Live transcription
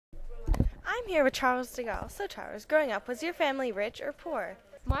I'm here with Charles Degaulle. So Charles, growing up, was your family rich or poor?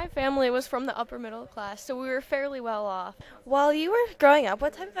 My family was from the upper middle class, so we were fairly well off. While you were growing up,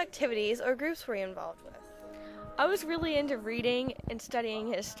 what type of activities or groups were you involved with? I was really into reading and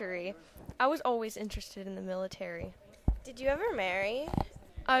studying history. I was always interested in the military. Did you ever marry?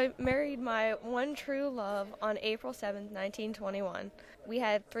 I married my one true love on April 7th, 1921. We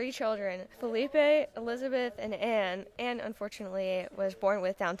had 3 children, Felipe, Elizabeth, and Anne. Anne, unfortunately, was born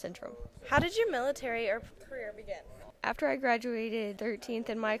with Down syndrome. How did your military or career begin? After I graduated 13th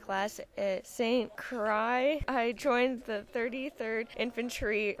in my class at St. Croix, I joined the 33rd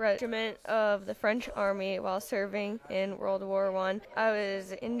Infantry Regiment of the French Army while serving in World War I. I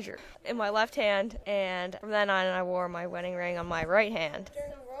was injured in my left hand, and from then on I wore my wedding ring on my right hand.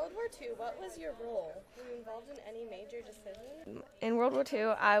 During World War II, what was your role? Were you involved in any major decisions? In World War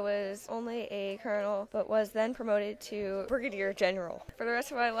II, I was only a colonel, but was then promoted to brigadier general. For the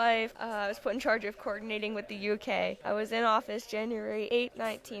rest of my life, I was put in charge of coordinating with the UK. I was in office January 8,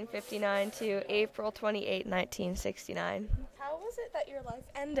 1959 to April 28, 1969. How was it that your life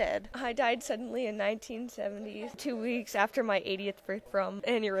ended? I died suddenly in 1970, 2 weeks after my 80th birthday from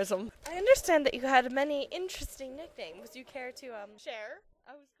aneurysm. I understand that you had many interesting nicknames. Do you care to share?